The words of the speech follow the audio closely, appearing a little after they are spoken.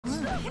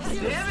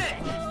Damn it!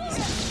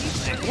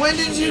 When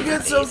did you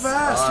get so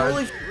fast?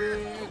 Holy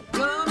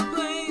Gonna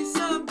play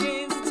some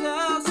games and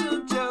tell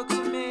some jokes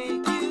and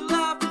make you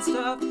laugh and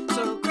stuff.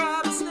 So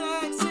grab a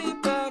snack,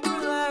 sit back,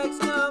 relax,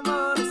 come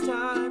on, it's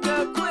time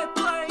to quit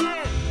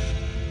playing.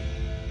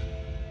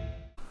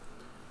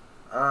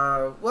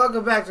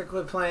 Welcome back to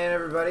QuitPlayin,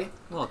 everybody.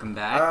 Welcome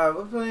back.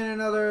 We're playing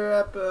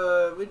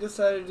another we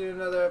decided to do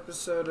another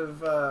episode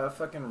of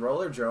fucking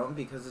Rollerdrome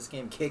because this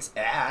game kicks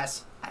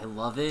ass. I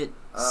love it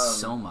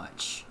so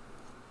much.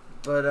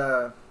 But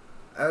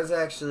I was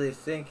actually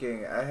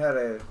thinking, I had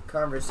a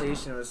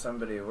conversation with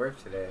somebody at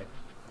work today,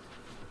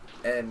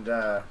 and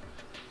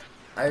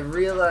I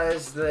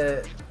realized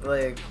that,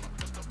 like,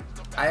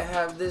 I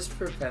have this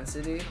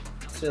propensity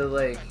to,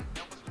 like,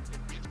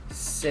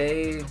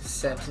 say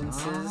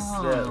sentences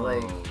that,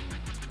 like,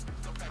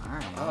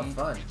 oh,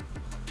 fun.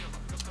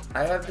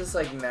 I have this,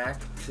 like,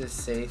 knack to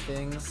say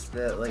things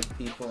that, like,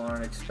 people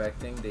aren't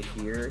expecting to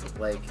hear,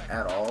 like,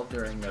 at all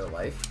during their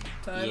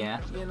lifetime.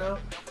 Yeah. You know?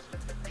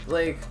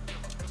 Like,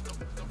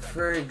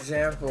 for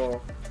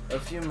example, a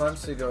few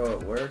months ago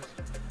at work,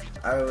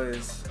 I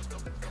was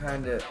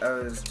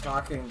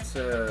talking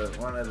to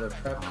one of the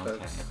prep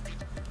cooks,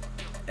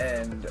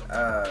 and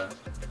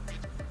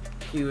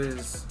he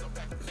was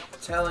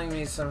telling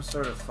me some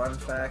sort of fun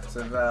facts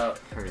about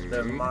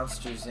the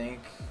Monsters Inc.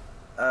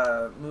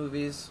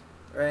 Movies,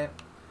 right?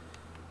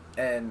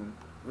 And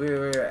we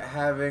were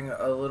having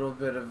a little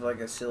bit of like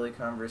a silly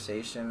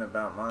conversation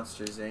about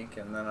Monsters Inc.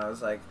 And then I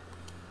was like,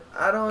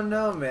 I don't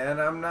know, man.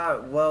 I'm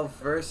not well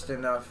versed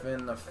enough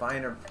in the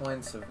finer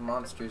points of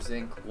Monsters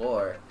Inc.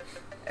 lore.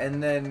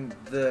 And then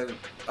the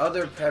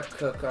other prep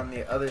cook on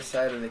the other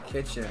side of the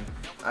kitchen,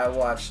 I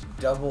watched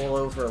double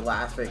over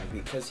laughing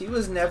because he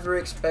was never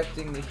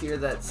expecting to hear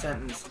that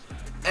sentence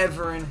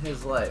ever in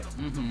his life.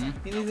 Mm-hmm.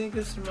 Can you think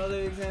of some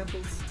other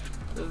examples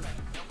of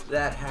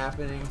that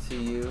happening to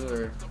you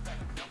or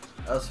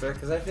elsewhere?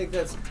 Because I think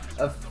that's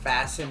a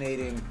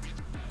fascinating,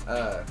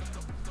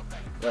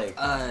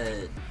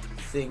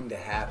 thing to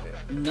happen.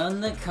 None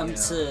that come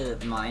to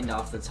mind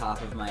off the top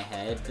of my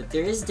head, but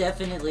there is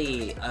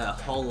definitely a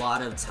whole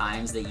lot of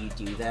times that you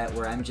do that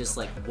where I'm just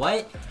like,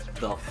 what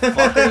the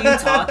fuck are you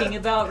talking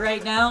about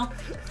right now?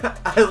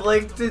 I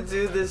like to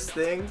do this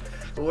thing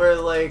where,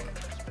 like,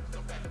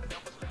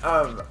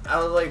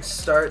 I'll, like,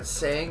 start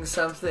saying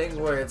something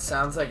where it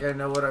sounds like I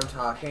know what I'm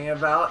talking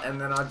about,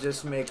 and then I'll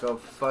just make a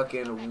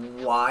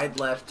fucking wide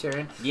left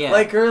turn. Yeah.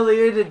 Like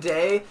earlier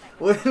today,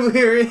 when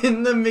we were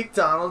in the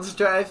McDonald's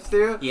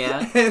drive-thru.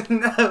 Yeah.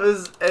 And I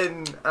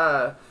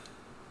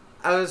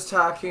was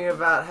talking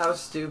about how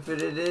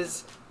stupid it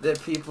is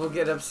that people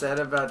get upset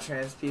about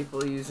trans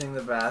people using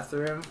the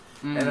bathroom.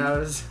 Mm. And I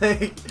was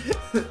like,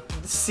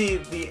 see,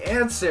 the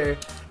answer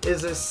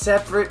is a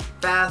separate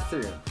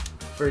bathroom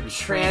for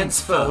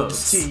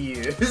transphobes to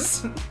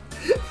use.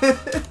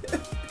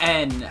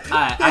 And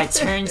I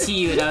turned to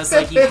you and I was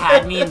like, you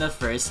had me in the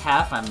first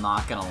half, I'm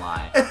not gonna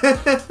lie.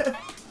 I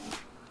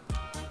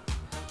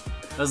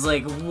was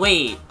like,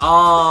 wait,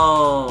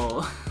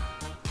 oh.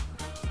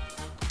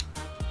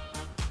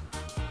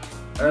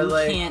 Or you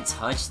like, can't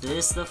touch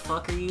this, the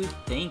fuck are you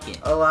thinking?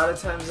 a lot of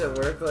times at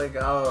work, like,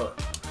 I'll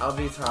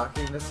be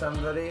talking to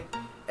somebody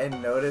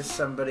and notice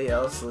somebody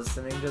else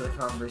listening to the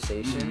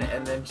conversation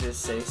and then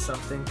just say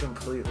something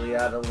completely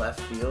out of left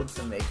field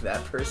to make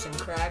that person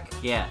crack.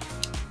 Yeah.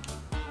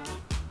 I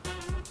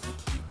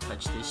can't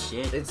touch this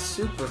shit. It's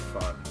super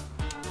fun.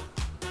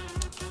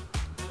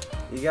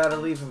 You gotta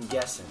leave them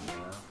guessing, you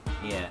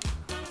know? Yeah.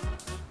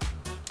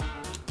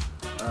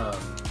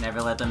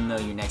 Never let them know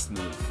your next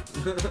move.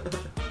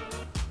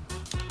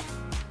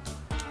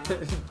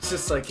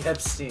 Just like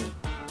Epstein.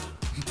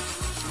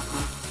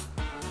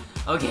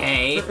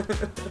 Okay.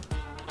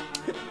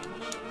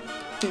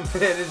 He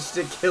managed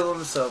to kill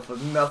himself with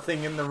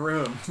nothing in the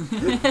room.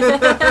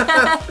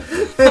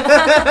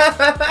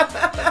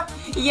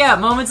 Yeah,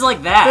 moments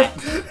like that.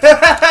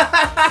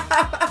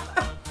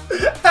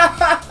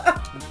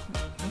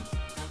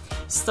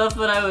 Stuff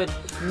that I would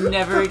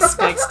never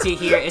expect to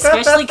hear,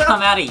 especially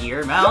come out of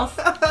your mouth.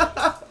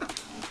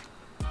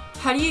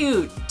 How do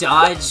you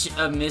dodge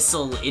a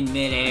missile in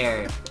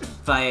midair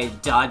by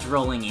dodge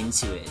rolling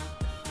into it?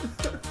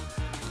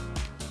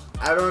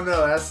 I don't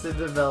know, ask the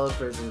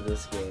developers of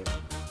this game.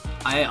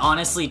 I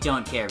honestly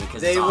don't care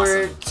because they it's awesome.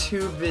 were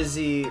too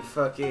busy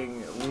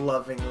fucking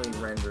lovingly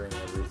rendering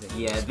everything.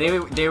 Yeah,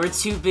 they were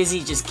too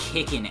busy just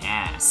kicking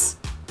ass.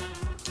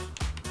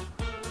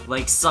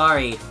 Like,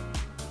 sorry.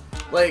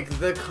 Like,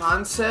 the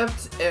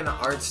concept and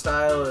art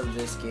style of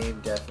this game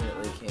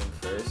definitely came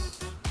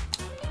first.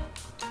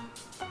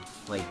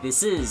 Like,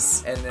 this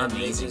is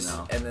amazing,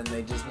 though. And then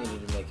they just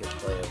needed to make it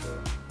playable.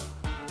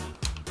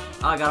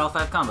 Oh, I got all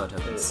 5 combo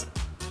tokens.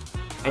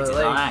 I did it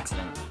like, on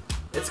accident.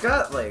 It's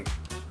got, like,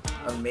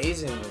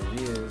 amazing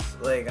reviews.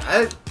 Like,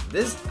 I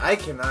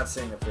cannot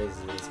sing the praises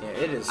of this game.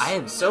 It is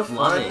so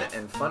fun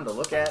and fun to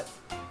look at.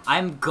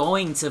 I'm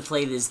going to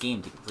play this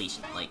game to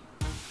completion. Like,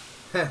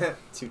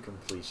 to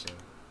completion.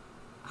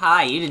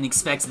 Hi, you didn't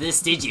expect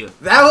this, did you?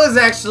 That was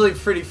actually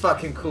pretty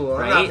fucking cool,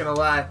 I'm not Right? gonna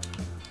lie.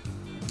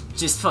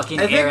 Just fucking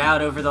I air think-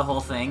 out over the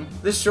whole thing.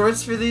 The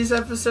shorts for these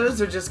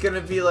episodes are just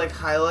gonna be like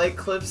highlight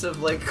clips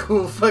of like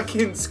cool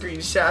fucking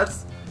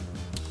screenshots.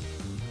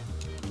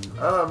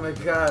 Oh my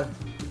god.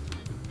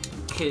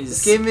 Cause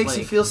This game makes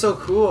you like, feel so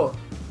cool.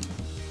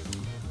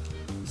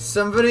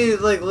 Somebody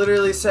like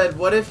literally said,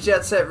 what if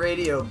Jet Set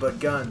Radio but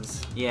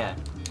guns? Yeah.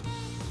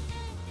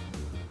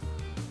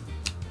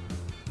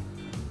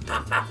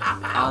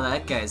 Oh,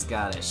 that guy's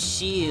got a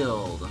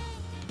shield.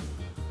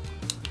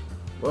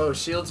 Whoa,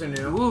 shields are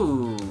new.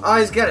 Ooh. Oh,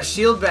 he's got a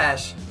shield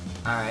bash.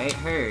 Alright,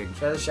 heard.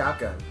 Try the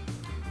shotgun.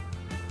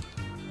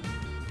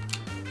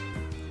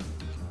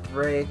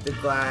 Break the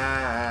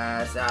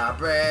glass, I'll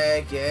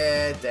break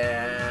it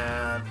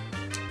down.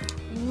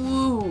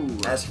 Woo.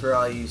 As for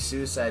all you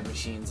Suicide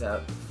Machines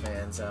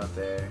fans out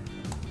there.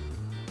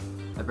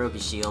 I broke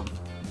his shield.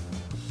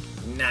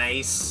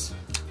 Nice.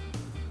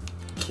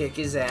 Kick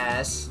his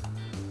ass.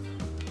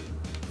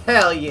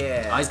 Hell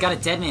yeah. Oh, he's got a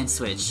dead man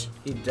switch.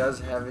 He does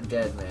have a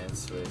dead man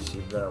switch.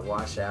 You better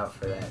watch out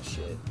for that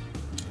shit.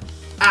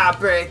 I'll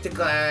break the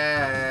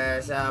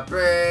glass. I'll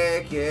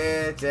break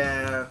it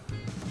down.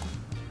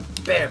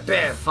 Bam,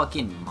 bam.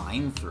 Fucking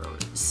mine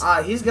throwers.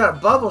 Ah, he's got a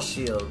bubble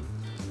shield.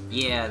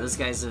 Yeah, those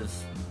guys have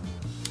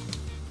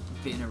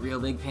been a real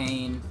big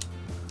pain.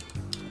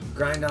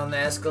 Grind on the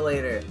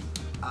escalator.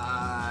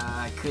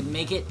 I couldn't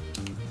make it.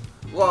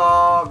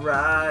 Wall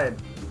ride.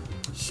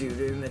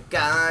 Shooting the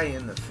guy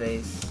in the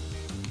face.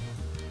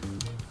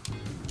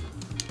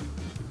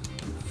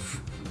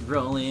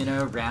 Rolling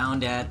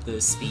around at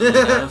the speed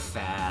of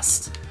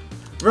fast.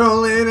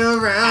 Rolling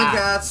around, Ah.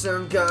 got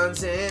some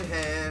guns in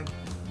hand.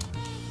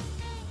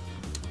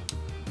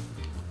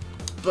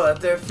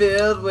 But they're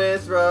filled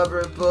with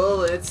rubber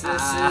bullets.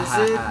 This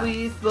isn't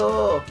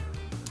lethal.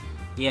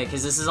 Yeah,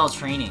 because this is all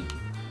training.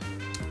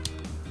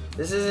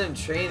 This isn't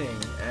training,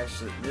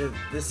 actually.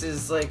 This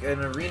is like an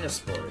arena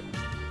sport.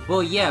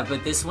 Well, yeah,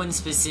 but this one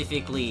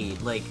specifically,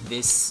 like,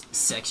 this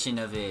section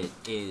of it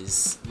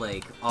is,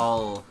 like,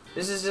 all...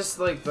 This is just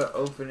like the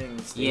opening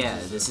stages. Yeah,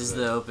 this is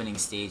the opening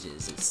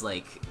stages. It's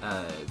like,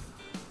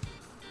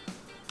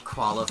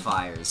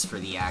 qualifiers for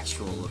the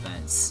actual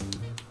events.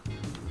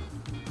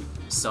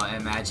 So I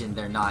imagine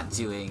they're not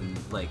doing,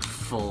 like,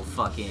 full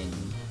fucking,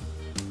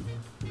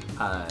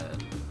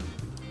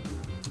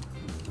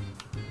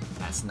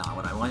 that's not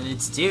what I wanted it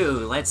to do.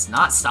 Let's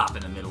not stop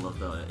in the middle of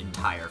the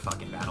entire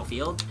fucking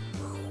battlefield.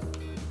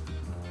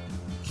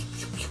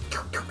 You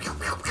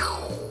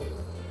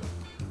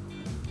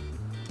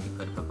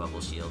put up a bubble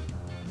shield.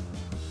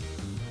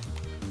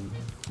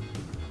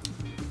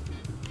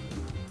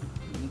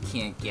 You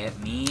can't get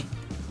me.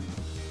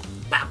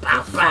 Bow, The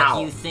bow, fuck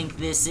bow. you think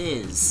this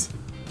is?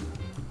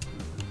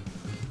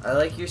 I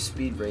like your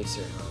Speed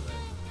Racer helmet.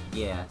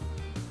 Yeah.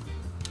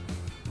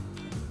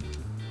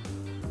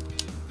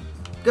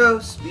 Go,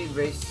 Speed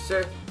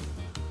Racer.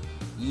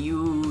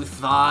 You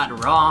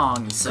thought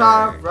wrong, sir.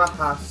 Kara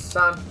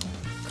Hassan.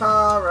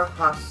 Kara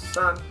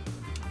Hassan.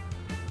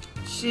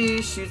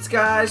 She shoots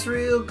guys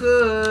real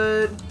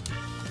good.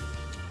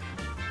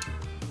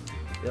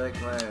 You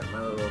like my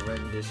little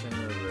rendition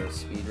of the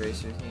Speed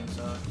Racer theme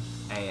song?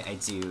 I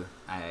do.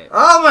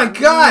 Oh my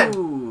god!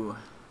 Ooh.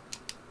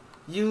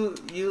 You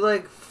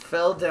like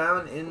fell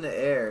down in the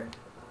air.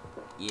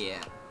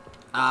 Yeah.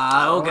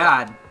 Oh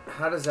god.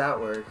 How does that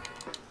work?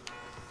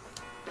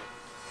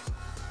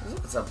 There's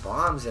lots of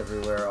bombs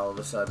everywhere all of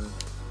a sudden.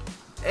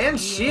 And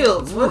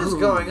shields! What is Ooh.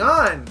 going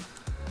on?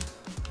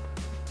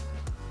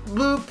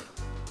 Bloop.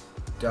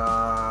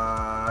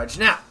 Dodge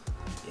now.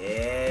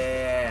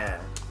 Yeah.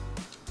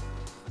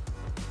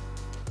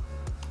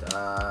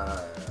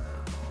 Dodge.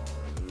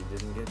 You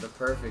didn't get the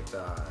perfect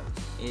dodge.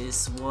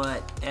 Is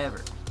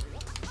whatever.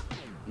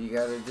 You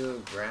gotta do a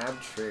grab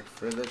trick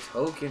for the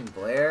token,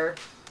 Blair.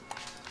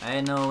 I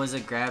didn't know it was a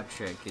grab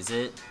trick, is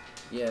it?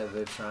 Yeah,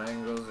 the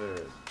triangles are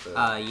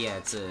the Yeah,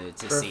 it's a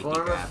safety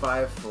perform a grab.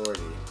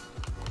 540.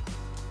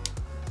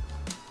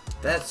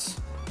 That's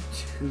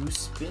 2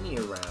 spinny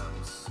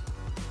arounds.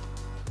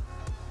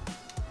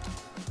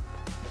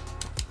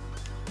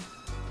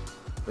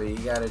 But you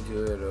gotta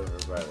do it over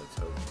by the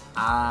token.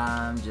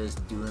 I'm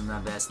just doing my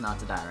best not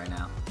to die right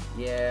now.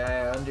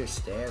 Yeah, I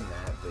understand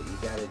that, but you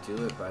gotta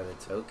do it by the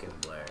token,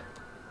 Blair.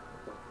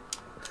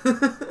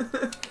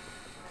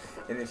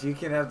 And if you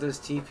can have those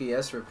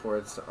TPS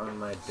reports on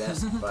my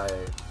desk by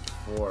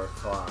 4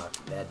 o'clock,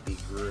 that'd be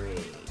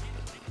great.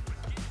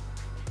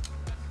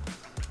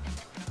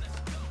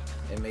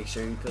 And make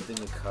sure you put the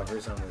new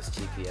covers on those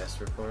TPS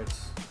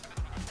reports.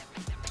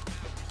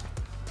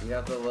 You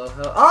got the low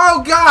health.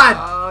 Oh god!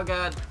 Oh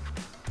god.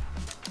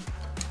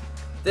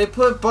 They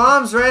put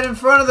bombs right in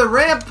front of the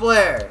ramp,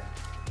 Blair!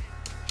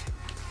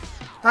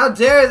 How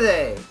dare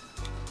they?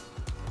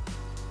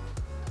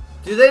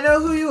 Do they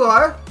know who you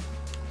are?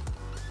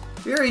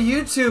 You're a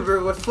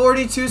YouTuber with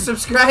 42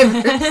 subscribers.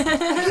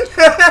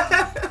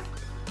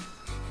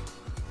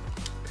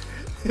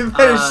 You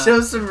better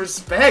show some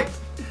respect.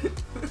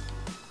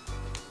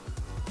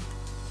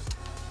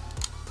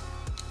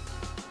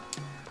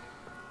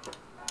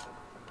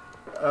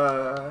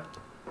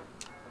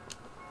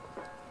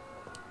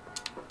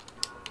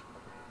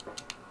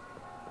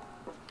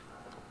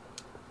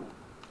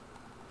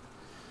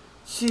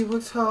 She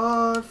works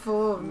hard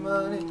for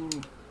money.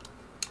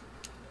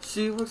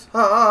 She works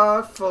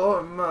hard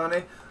for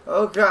money.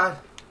 Oh God.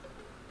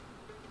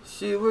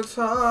 She works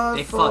hard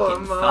They for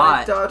fucking money,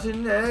 fought.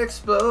 dodging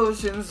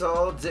explosions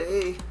all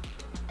day.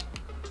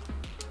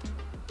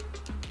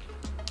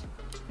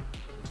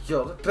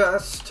 You're the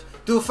best.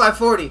 Do a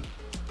 540.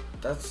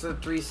 That's the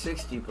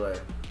 360 play.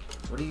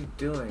 What are you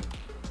doing?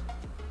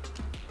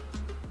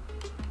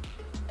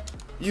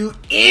 You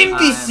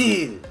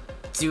imbecile!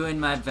 Doing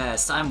my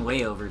best. I'm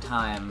way over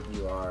time.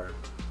 You are.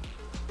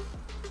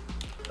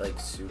 Like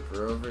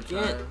super over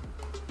Get time.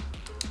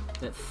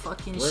 that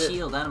fucking What?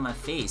 shield out of my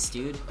face,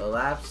 dude.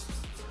 Elapsed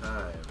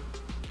time.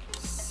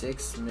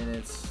 6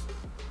 minutes.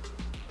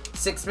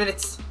 6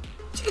 minutes.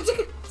 Chicka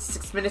chicka.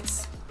 6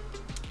 minutes.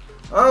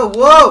 Oh,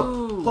 whoa!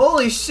 Ooh.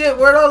 Holy shit,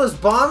 where'd all those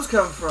bombs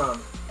come from?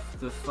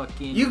 The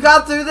fucking... You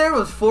got through there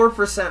with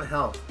 4%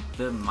 health.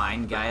 The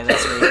mine guy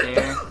that's right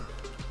there.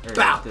 Or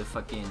Bow. the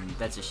fucking...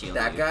 That's a shield.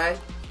 That dude. guy?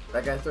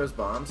 That guy throws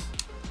bombs?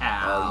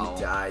 Ow. Oh,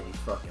 you died, you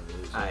fucking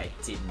loser. I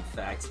did in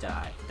fact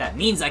die. That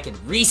means I can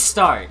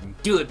restart and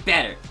do it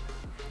better.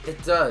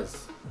 It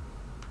does.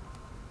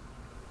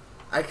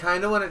 I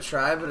kind of want to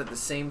try, but at the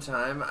same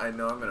time, I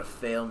know I'm going to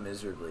fail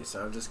miserably,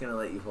 so I'm just going to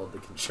let you hold the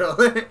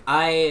controller.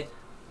 I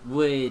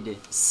would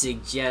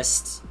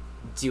suggest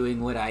doing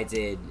what I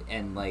did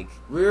and like...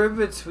 We were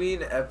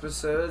between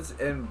episodes,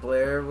 and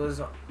Blair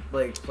was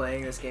like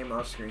playing this game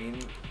off screen,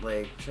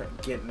 like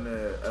getting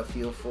a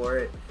feel for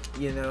it,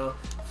 you know,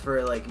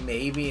 for like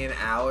maybe an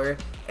hour,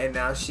 and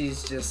now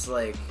she's just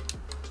like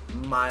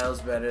miles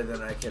better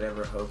than I could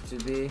ever hope to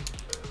be,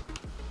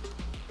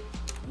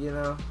 you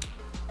know.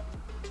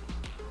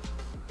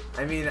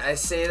 I mean, I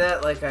say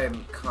that like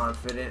I'm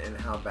confident in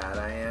how bad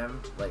I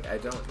am. Like, I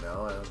don't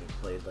know. I only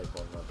played like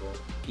one level.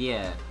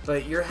 Yeah.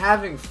 But you're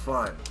having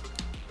fun.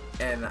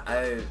 And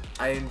I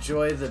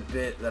enjoy the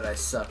bit that I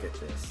suck at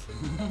this.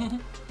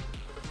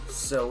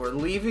 So we're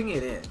leaving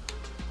it in.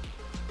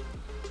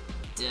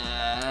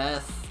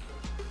 Death.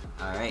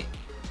 Alright.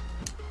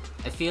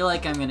 I feel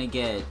like I'm gonna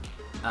get,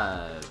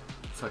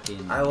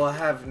 fucking... I will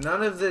have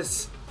none of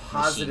this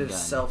positive gun.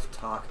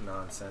 self-talk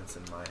nonsense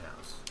in my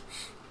house.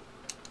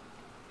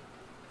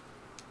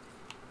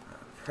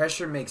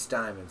 Pressure makes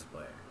diamonds,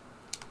 Blair.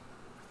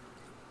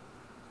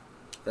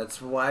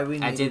 That's why we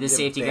need I did the to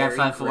safety bury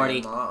grab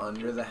 540. Grandma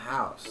under the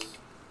house.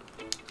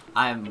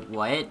 I'm...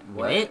 What?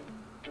 What?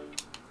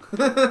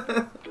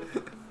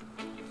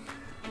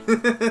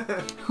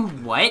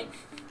 What?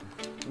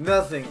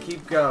 Nothing.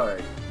 Keep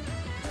going.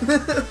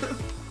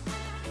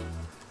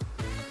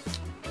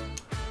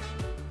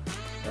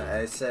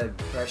 I said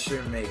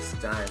pressure makes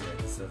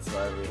diamonds. That's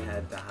why we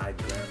had to hide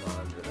Grandma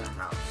under the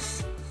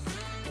house.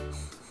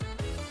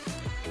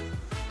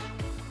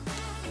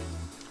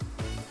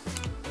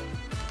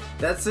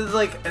 That's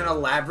like an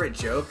elaborate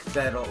joke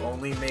that'll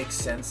only make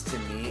sense to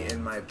me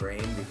in my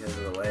brain because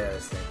of the way I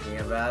was thinking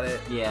about it.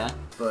 Yeah.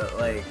 But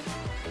like,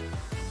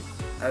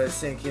 I was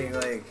thinking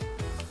like,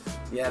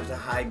 you have to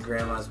hide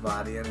Grandma's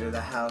body under the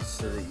house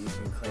so that you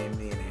can claim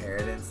the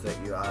inheritance that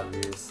you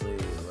obviously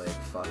like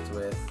fucked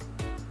with.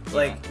 Yeah.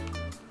 Like,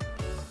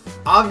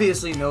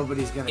 obviously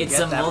nobody's gonna It's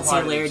get a that part of the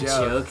multi-layered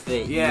joke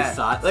that you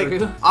thought like,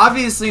 through.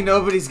 Obviously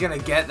nobody's gonna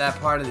get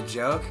that part of the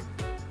joke.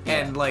 Yeah.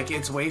 And like,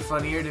 it's way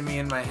funnier to me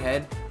in my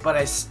head, but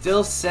I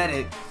still said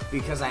it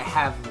because I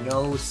have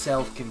no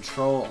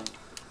self-control.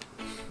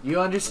 You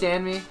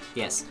understand me?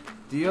 Yes.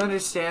 Do you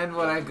understand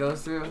what I go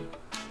through?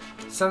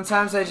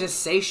 Sometimes I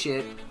just say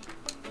shit,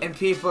 and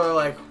people are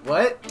like,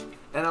 what?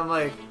 And I'm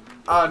like,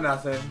 oh,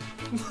 nothing.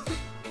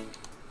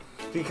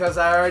 Because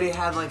I already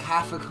had like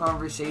half a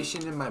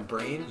conversation in my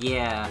brain.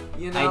 Yeah.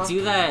 You know? I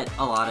do that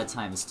a lot of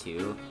times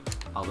too,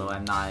 although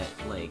I'm not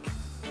like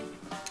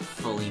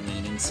fully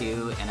meaning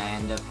to, and I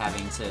end up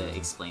having to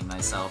explain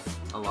myself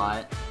a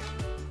lot.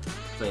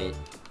 But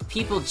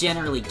people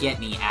generally get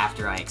me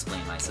after I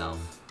explain myself.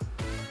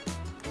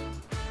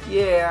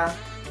 Yeah.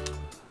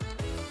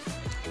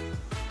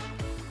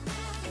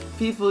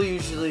 People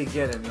usually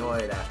get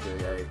annoyed after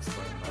I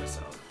explain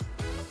myself.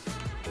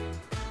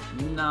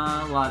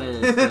 Nah, a lot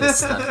of the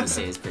stuff you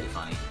say is pretty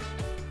funny.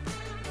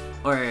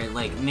 Or,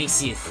 like,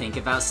 makes you think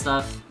about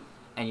stuff,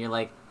 and you're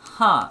like,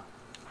 huh.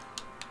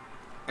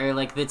 Or,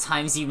 like, the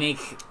times you make,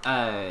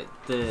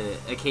 the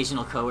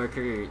occasional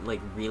coworker,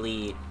 like,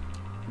 really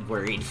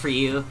worried for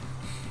you.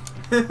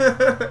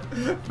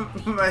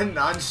 My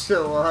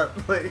nonchalant,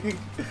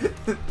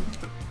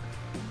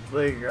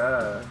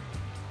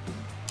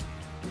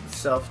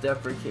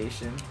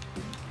 self-deprecation.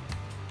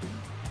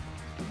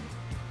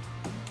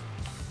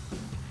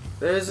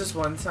 There's this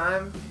one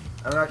time,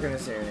 I'm not gonna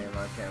say her name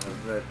on camera,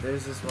 but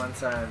there's this one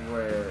time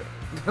where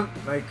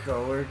my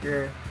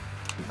coworker,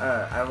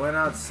 I went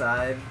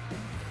outside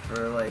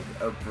for like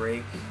a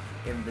break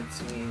in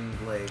between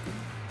like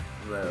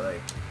the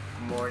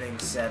morning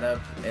setup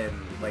and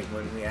like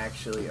when we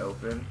actually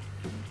open,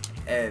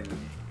 and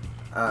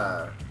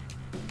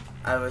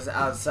I was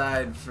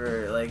outside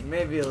for like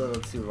maybe a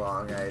little too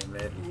long, I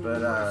admit,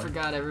 but I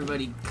forgot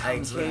everybody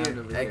comes around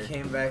over I here.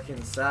 came back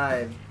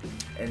inside,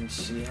 and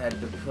she had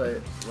to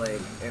put like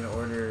an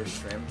order of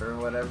shrimp or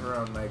whatever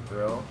on my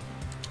grill,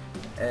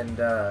 and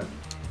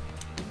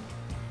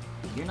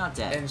You're not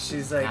dead. and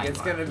she's like, it's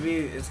gonna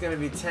be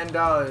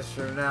 $10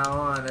 from now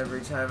on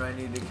every time I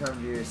need to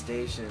come to your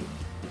station,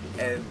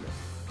 and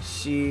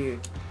she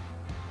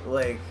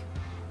like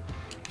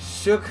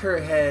shook her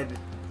head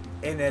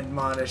in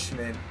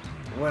admonishment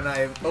when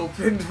I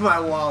opened my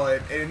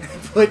wallet and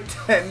put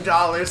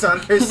 $10 on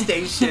her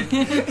station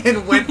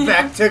and went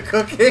back to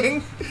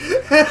cooking.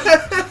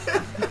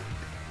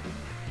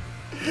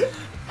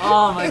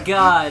 Oh my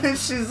god. And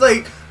she's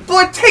like,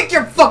 boy, take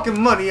your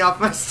fucking money off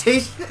my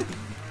station.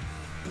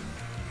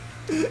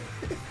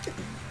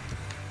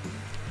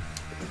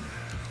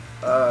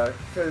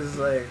 Cause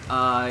like,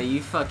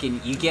 you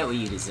get what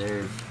you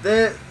deserve.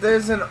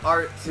 there's an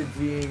art to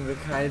being the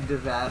kind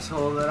of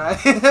asshole that I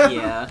am.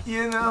 Yeah.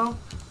 You know?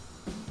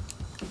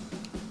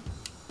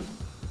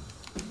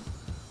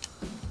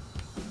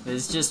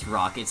 There's just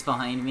rockets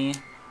behind me.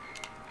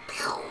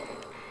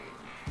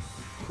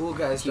 Cool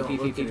guys Pew, don't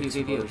pew, look pew, at pew,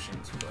 pew, pew.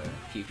 explosions, Blair.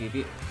 Pew pew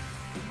pew.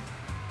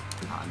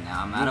 Oh,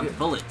 now I'm out of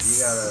bullets.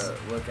 You gotta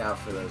look out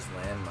for those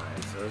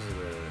landmines. Those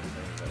are the things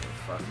that will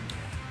fucking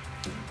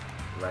you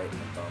right in the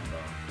bum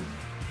bum.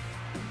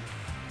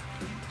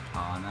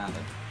 Oh, I'm out of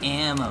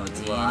ammo,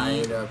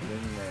 Danny. Right up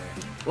in there.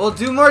 Well,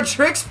 do more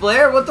tricks,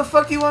 Blair. What the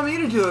fuck do you want me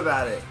to do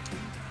about it?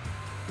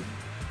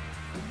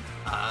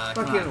 Come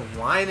Fucking on.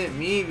 whine at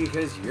me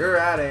because you're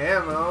out of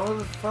ammo. What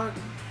the fuck?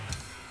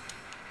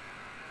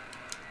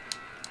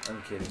 I'm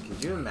kidding.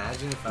 Could you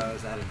imagine if I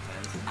was that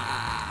intense?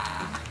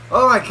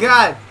 Oh my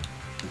god!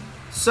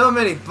 So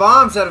many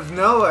bombs out of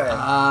nowhere.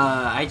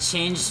 I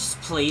changed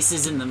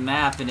places in the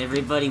map and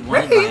everybody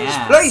wanted Range my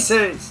ass.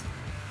 places!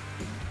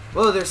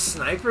 Whoa, there's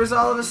snipers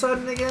all of a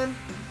sudden again?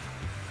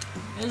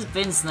 There's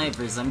been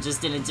snipers, I'm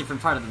just in a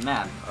different part of the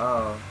map.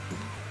 Oh.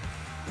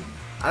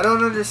 I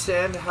don't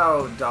understand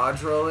how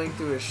dodge rolling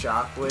through a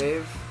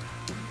shockwave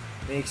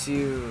makes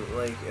you,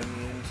 like,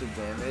 immune to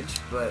damage,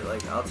 but,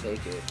 like, I'll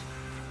take it.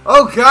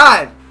 Oh,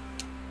 God!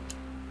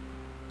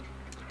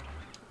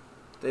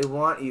 They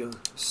want you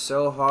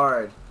so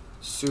hard.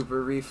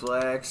 Super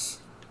reflex.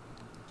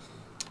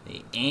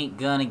 They ain't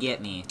gonna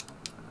get me.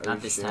 Are Not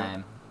you this sure?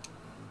 time.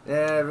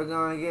 Never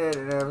gonna get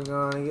it, never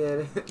gonna get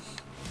it.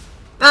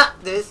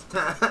 Not this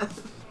time.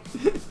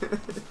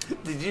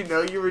 Did you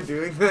know you were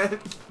doing that?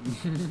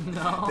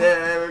 No.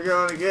 Never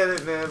gonna get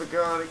it, never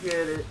gonna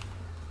get it.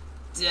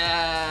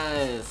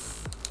 Death.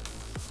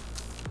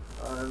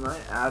 Am I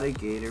out of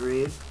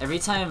Gatorade? Every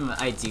time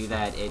I do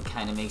that, it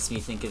kind of makes me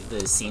think of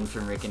the scene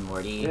from Rick and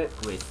Morty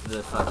with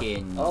the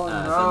fucking Oh,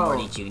 the no.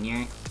 Morty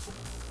Jr.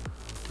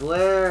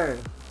 Blair!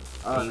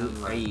 Are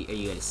never you mind.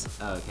 guys?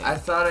 Oh, okay. I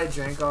thought I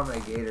drank all my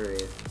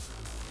Gatorade.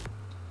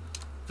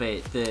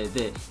 But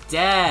the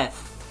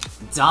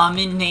death,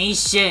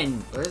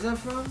 domination. Where is that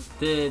from?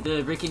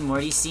 The Rick and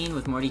Morty scene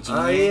with Morty Jr.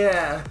 Oh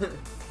yeah.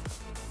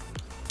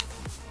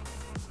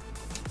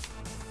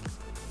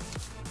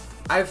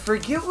 I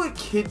forget what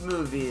kid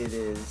movie it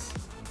is,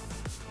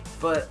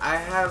 but I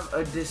have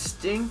a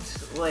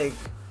distinct like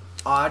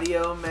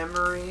audio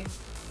memory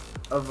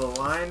of a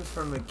line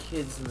from a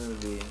kid's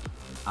movie.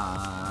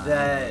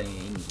 I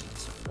need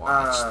to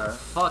watch the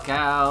fuck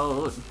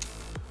out.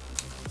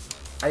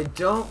 I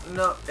don't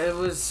know. It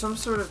was some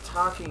sort of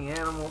talking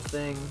animal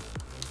thing.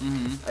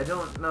 Mm-hmm. I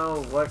don't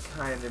know what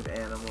kind of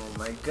animal.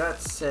 My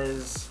gut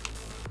says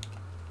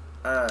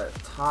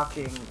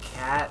talking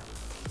cat.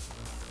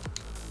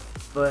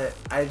 But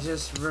I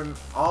just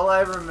all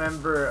I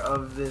remember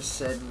of this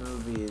said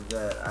movie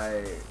that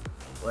I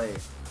like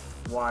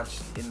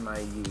watched in my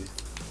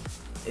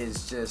youth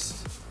is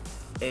just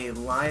a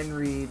line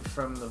read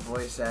from the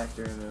voice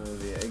actor in the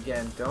movie.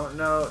 Again, don't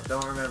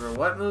remember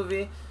what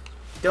movie.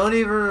 Don't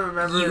even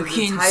remember You the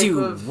can type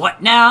do of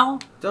what now?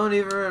 Don't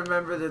even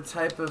remember the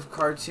type of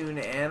cartoon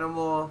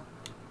animal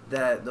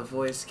that the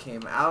voice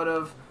came out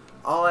of.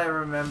 All I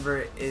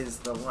remember is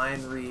the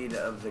line read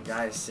of the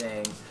guy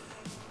saying,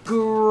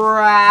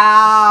 growl,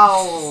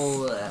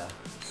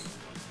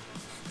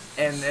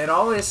 and it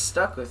always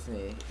stuck with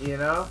me, you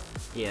know?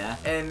 Yeah.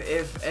 And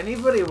if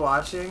anybody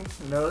watching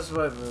knows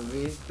what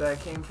movie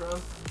that came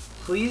from,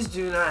 please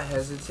do not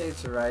hesitate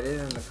to write it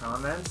in the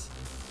comments,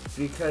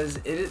 because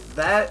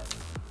that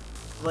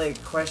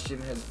like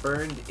question has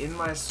burned in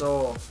my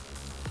soul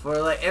for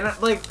like, and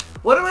like,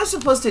 what am I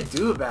supposed to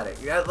do about it?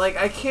 Like,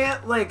 I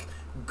can't like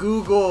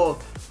Google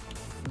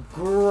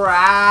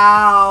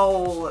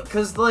growl,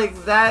 cause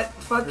like that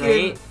fucking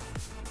Right?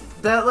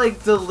 that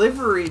like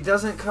delivery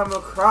doesn't come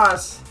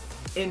across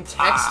in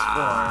text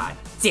form.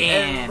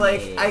 Damn And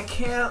like it. I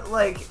can't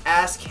like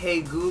ask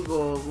Hey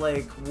Google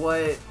like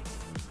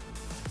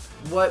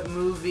what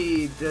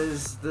movie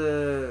does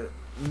the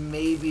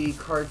maybe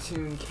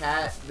cartoon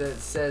cat that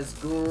says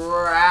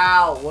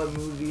growl, what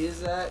movie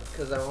is that?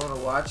 Cause I want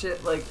to watch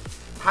it. Like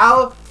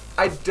how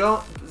I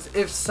don't,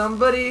 if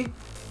somebody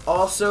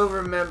also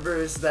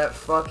remembers that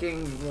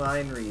fucking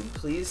line read,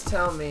 please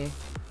tell me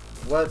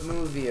what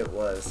movie it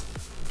was.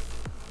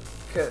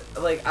 'Cause,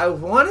 like, I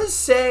want to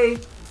say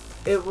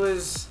it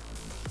was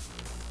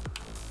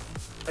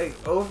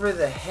like over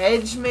the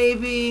hedge,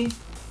 maybe.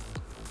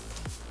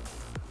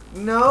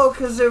 No,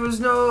 because there was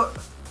no.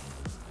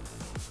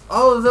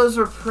 All of those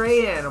were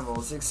prey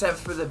animals except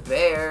for the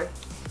bear,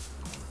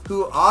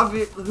 who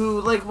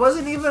like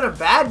wasn't even a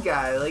bad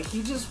guy. Like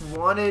he just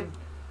wanted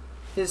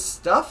his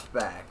stuff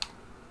back,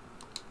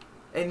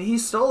 and he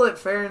stole it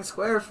fair and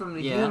square from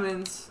the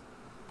humans.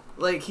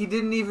 Like he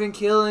didn't even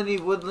kill any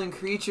woodland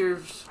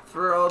creatures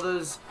for all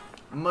those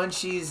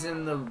munchies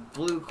in the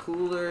blue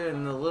cooler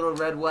and the little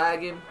red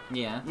wagon.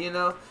 Yeah. You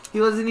know? He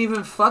wasn't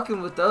even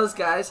fucking with those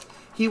guys.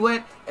 He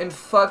went and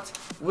fucked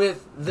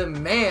with the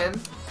man,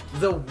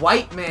 the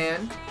white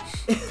man,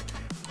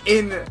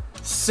 in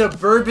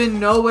suburban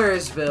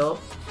Nowheresville,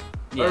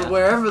 or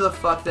wherever the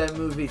fuck that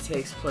movie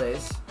takes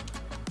place.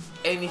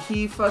 And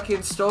he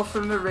fucking stole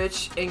from the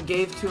rich and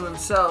gave to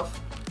himself,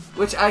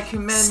 which I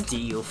commend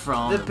Steal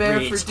from the bear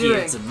rich for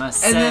doing. kids and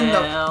myself. And then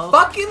the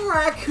fucking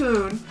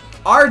raccoon,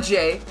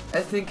 RJ,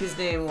 I think his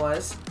name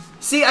was.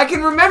 See, I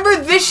can remember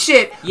this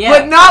shit,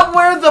 but not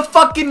where the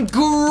fucking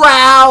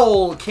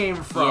growl came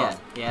from. Yeah,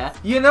 yeah.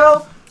 You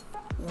know?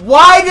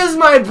 Why does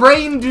my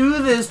brain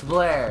do this,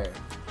 Blair?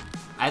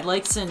 I'd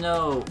like to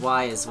know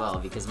why as well,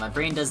 because my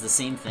brain does the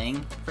same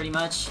thing, pretty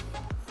much.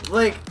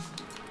 Like,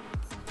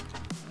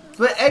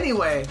 but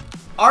anyway,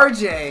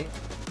 RJ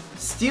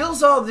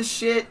steals all the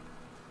shit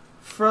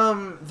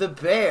from the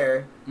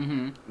bear,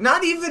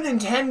 not even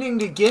intending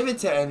to give it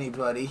to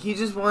anybody. He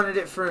just wanted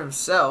it for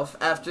himself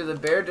after the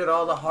bear did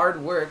all the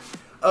hard work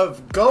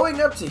of going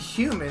up to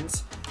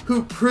humans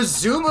who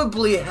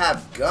presumably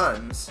have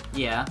guns.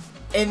 Yeah.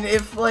 And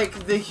if,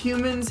 like, the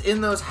humans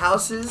in those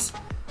houses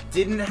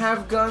didn't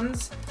have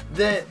guns,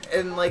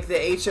 and, like,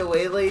 the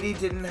HOA lady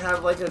didn't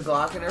have, like, a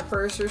Glock in her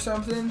purse or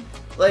something,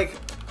 like,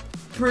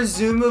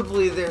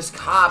 presumably there's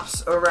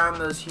cops around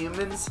those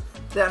humans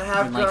that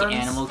have and, guns. like,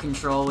 animal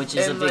control, which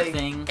is a big like,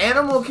 thing.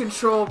 Animal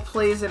control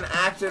plays an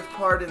active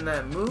part in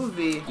that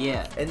movie.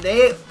 Yeah. And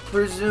they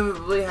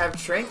presumably have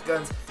trank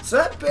guns. So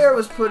that bear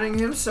was putting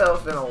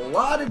himself in a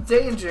lot of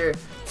danger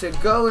to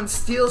go and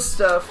steal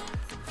stuff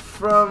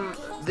from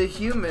the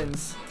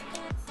humans.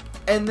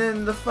 And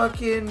then the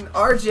fucking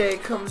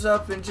RJ comes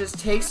up and just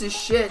takes his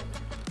shit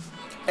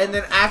and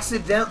then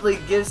accidentally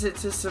gives it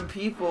to some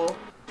people.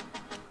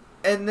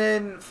 And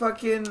then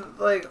fucking,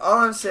 like, all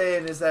I'm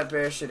saying is that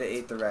bear should have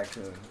ate the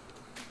raccoon.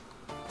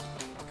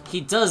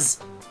 He does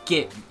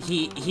get,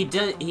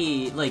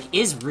 he like,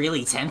 is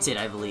really tempted,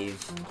 I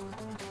believe.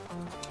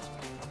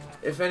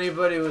 If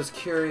anybody was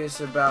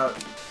curious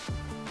about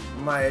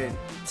my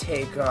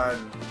take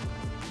on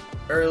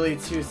early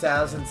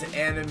 2000s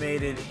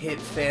animated hit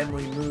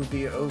family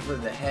movie Over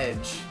the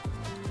Hedge,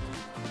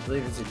 I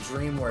believe it's a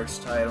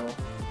DreamWorks title.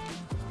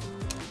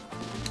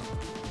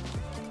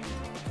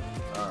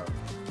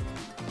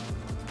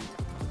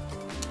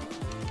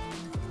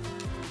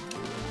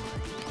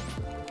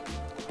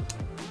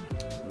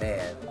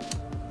 Man,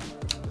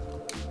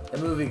 the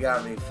movie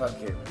got me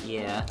fucking.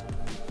 Yeah.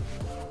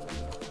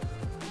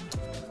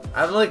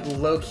 I'm like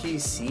low-key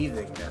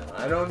seething now.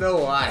 I don't know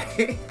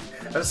why.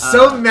 I'm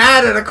so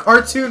mad at a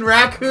cartoon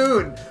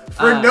raccoon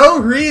for no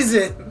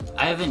reason.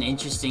 I have an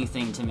interesting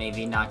thing to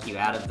maybe knock you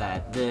out of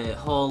that. The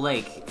whole,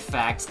 like,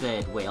 fact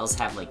that whales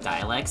have, like,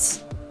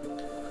 dialects.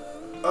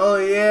 Oh,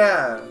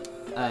 yeah.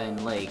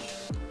 And, like,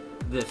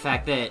 the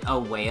fact that a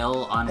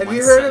whale on Have one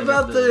you heard side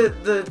about of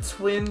the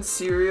twin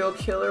serial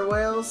killer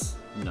whales?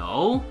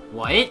 No?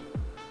 What?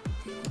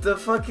 The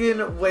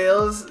fucking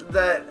whales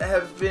that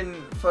have been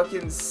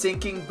fucking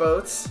sinking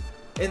boats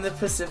in the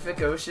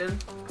Pacific Ocean?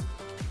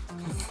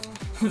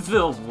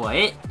 The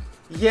what?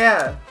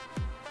 Yeah.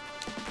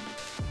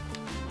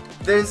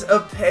 There's a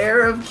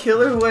pair of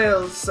killer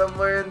whales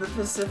somewhere in the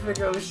Pacific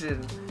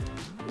Ocean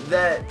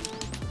that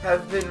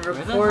have been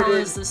recorded. Where the hell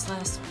is this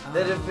last?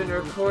 That have been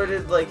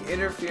recorded, like,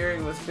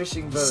 interfering with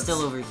fishing boats. Still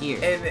over here.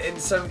 And in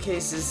some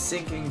cases,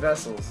 sinking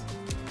vessels.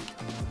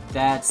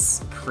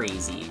 That's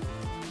crazy.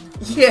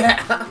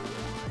 Yeah.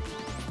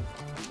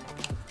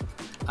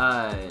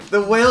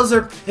 The whales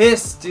are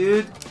pissed,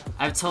 dude.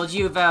 I've told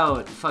you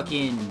about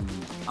fucking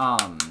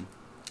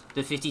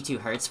the 52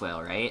 Hertz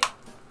whale, right?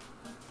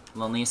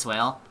 Loneliest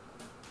whale.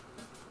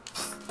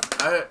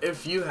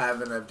 If you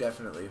haven't, I've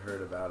definitely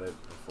heard about it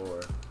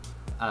before.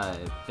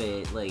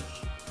 But, like,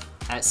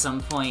 at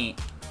some point,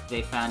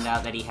 they found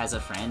out that he has a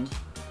friend.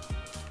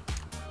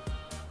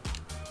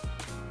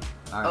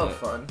 All right, oh,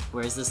 fun.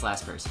 Where's this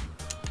last person?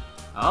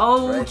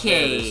 Okay. Right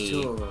there, there's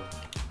two of them.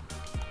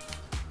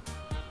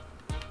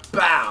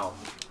 Bow!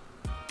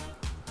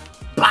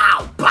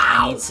 Bow! Bow!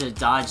 I need to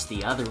dodge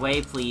the other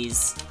way,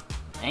 please.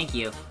 Thank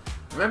you.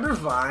 Remember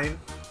Vine?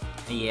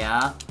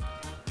 Yeah.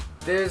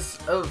 There's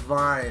a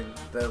Vine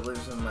that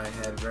lives in my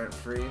head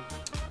rent-free.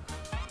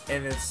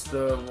 And it's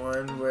the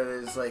one where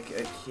there's, like,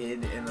 a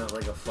kid in a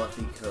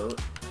fluffy coat,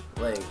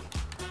 like,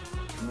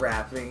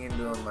 rapping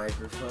into a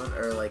microphone,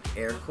 or, like,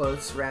 air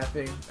quotes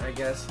rapping, I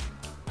guess.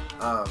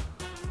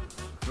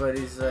 But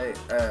he's like,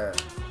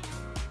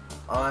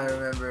 all I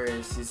remember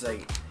is he's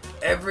like,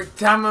 every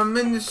time I'm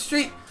in the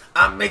street,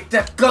 I make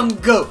that gun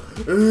go,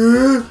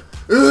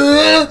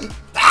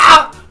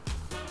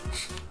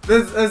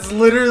 That's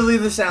literally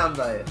the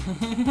soundbite.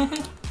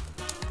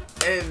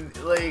 And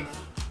like,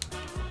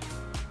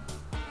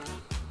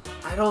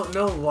 I don't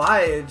know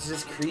why it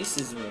just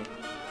creases me.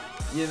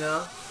 You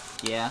know?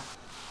 Yeah.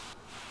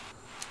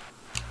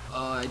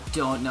 Oh, I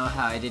don't know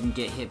how I didn't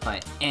get hit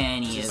by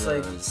any Just of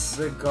like those.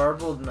 the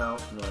garbled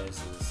mouth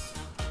noises.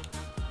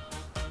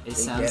 They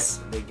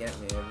get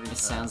me every time. It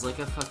sounds like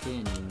a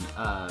fucking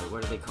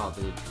what are they called?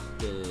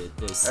 The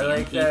I sand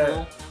like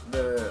people?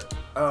 that.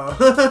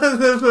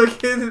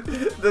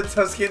 The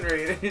Tuscan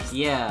Raiders.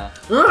 Yeah.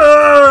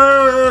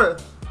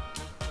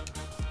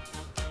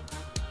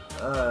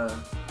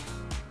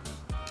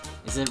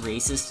 Is it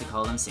racist to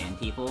call them sand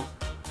people?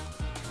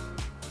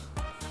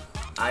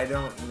 I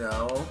don't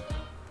know,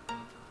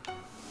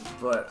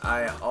 but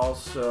I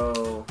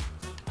also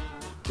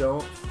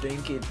don't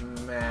think it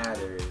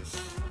matters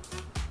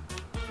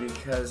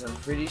because I'm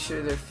pretty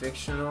sure they're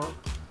fictional,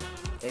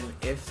 and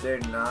if they're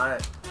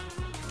not,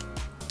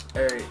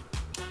 or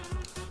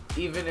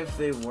even if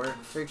they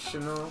weren't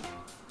fictional,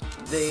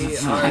 they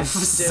are I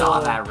still. saw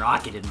that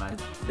rocket in my.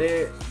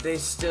 They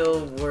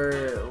still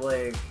were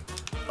like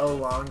a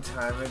long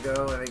time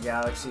ago in a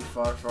galaxy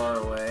far, far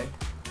away.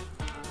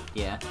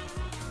 Yeah.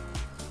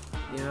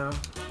 You know?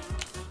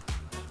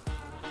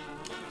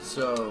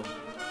 So,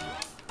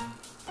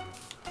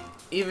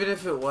 even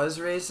if it was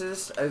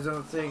racist, I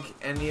don't think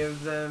any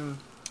of them,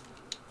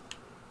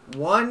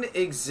 one,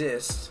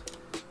 exist,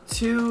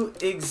 two,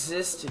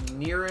 exist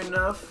near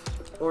enough,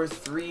 or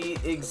three,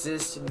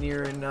 exist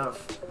near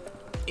enough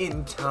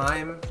in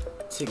time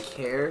to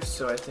care,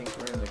 so I think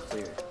we're in the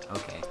clear.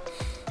 Okay.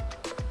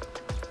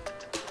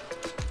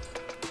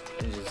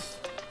 And just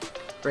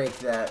break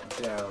that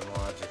down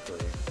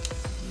logically.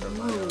 For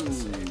my own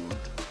sake.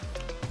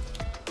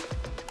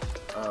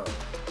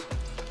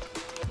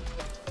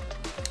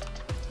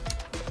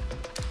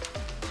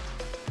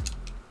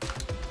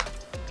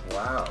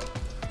 Wow.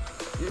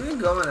 You've been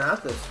going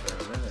at this for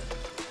a minute.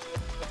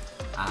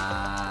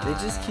 They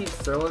just keep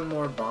throwing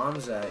more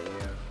bombs at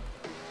you.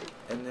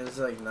 And there's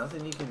like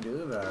nothing you can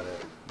do about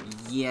it.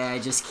 Yeah, I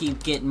just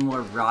keep getting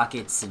more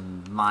rockets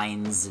and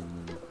mines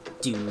and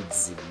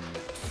dudes and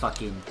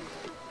fucking...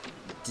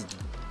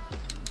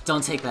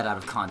 Don't take that out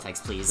of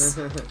context, please.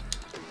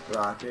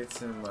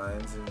 Rockets and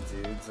mines and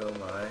dudes, oh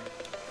my.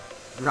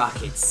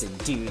 Rockets and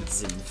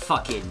dudes and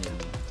fucking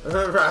and...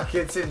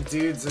 Rockets and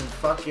dudes and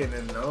fucking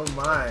and oh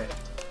my.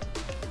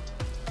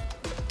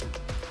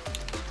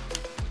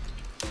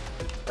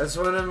 That's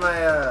one of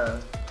my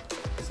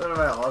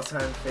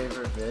all-time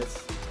favorite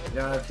bits. You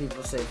know how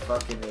people say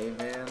fucking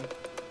amen?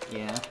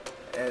 Yeah.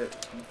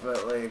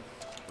 But like,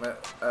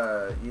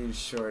 you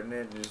shorten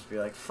it and just be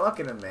like,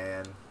 fucking a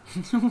man.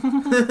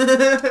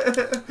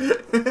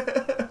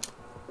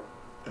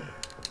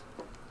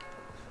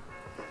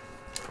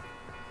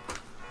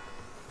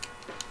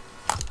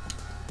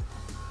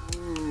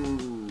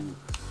 Ooh.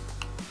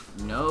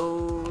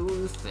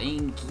 No,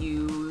 thank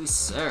you,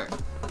 sir.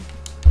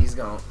 He's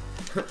gone.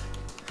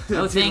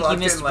 No, thank you,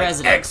 Mr.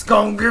 President. X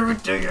gon' give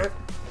it to you.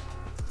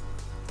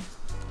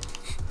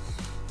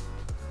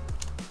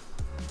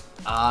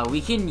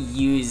 We can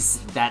use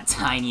that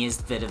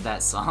tiniest bit of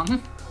that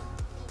song.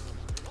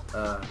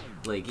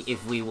 Like,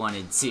 if we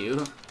wanted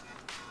to.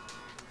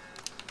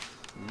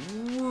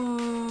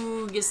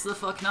 Woo, guess the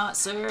fuck not,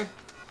 sir.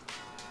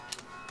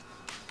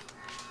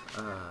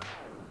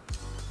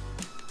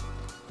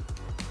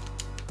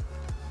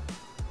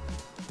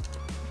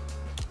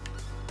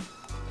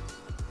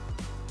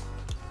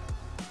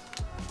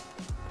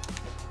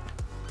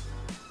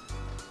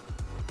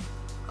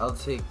 I'll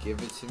take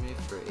Give It To Me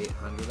for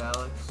 800,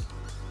 Alex.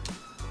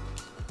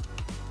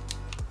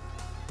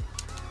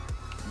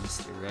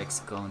 Mr. Rex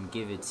gonna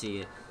give it to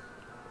you.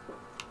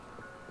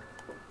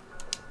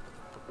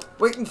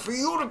 Waiting for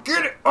you to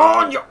get it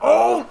on your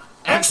own.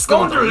 X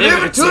gonna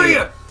deliver it to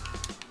you.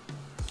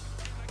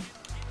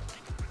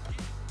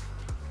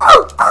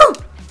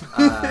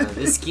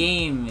 This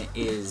game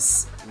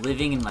is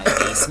living in my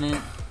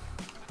basement.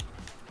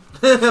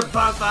 That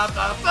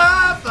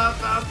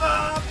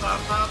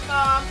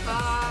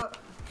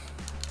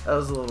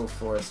was a little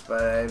forced,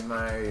 but I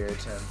admire your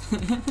attempt.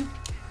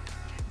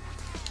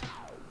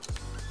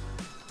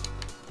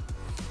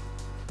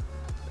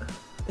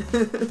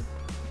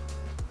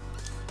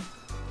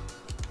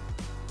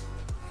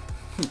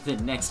 The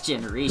next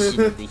generation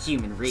of the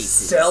human race.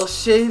 Cell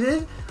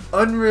shaded,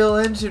 Unreal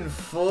Engine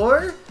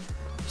 4,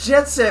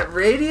 Jet Set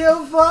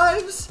Radio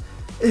vibes.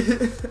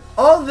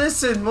 All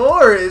this and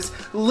more is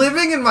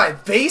living in my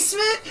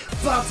basement.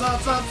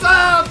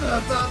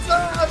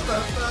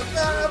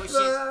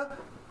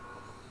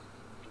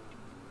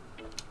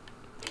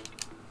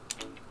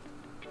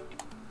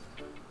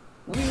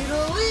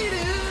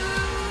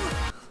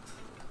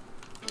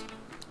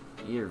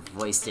 Your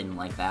voice didn't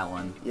like that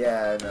one.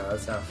 Yeah, no,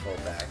 it's not full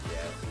back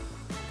yet.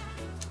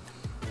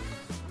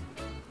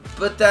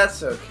 But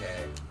that's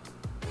okay.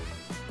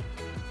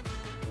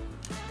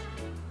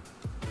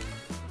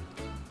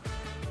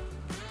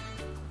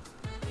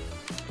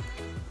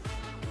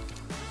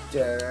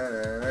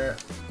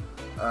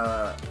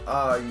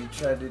 Oh, you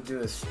tried to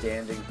do a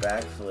standing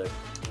backflip.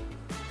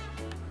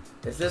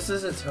 If this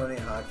is a Tony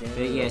Hawk game,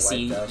 But yeah,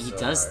 see, he he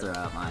does throw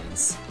out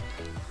mines.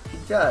 He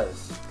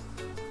does.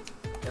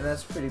 And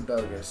that's pretty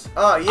bogus.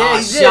 Oh, yeah,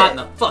 he did. Shot in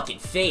the fucking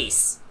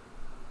face.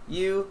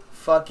 You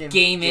fucking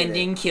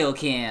Game-ending kill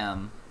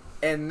cam.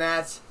 And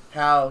that's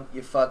how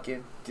you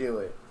fucking do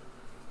it.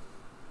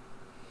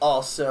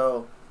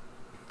 Also,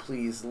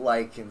 please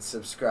like and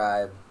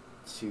subscribe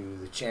to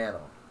the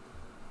channel.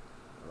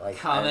 Like,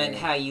 Comment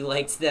how you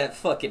liked that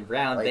fucking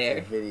round like there.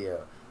 the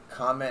video.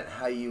 Comment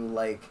how you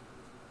like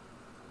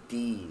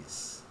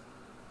these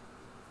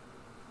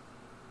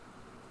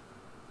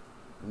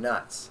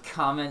nuts.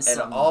 Comment And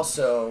some.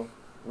 also,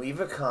 leave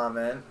a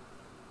comment.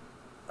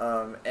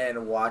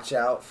 And watch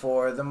out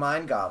for the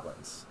mine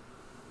goblins.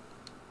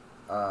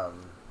 And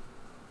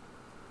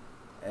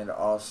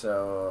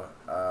also,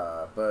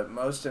 but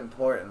most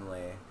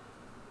importantly,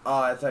 oh,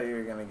 I thought you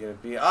were gonna get a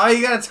B. Oh,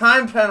 you got a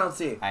time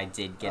penalty. I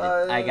did get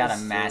it. I got a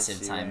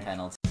massive time cheating.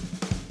 penalty.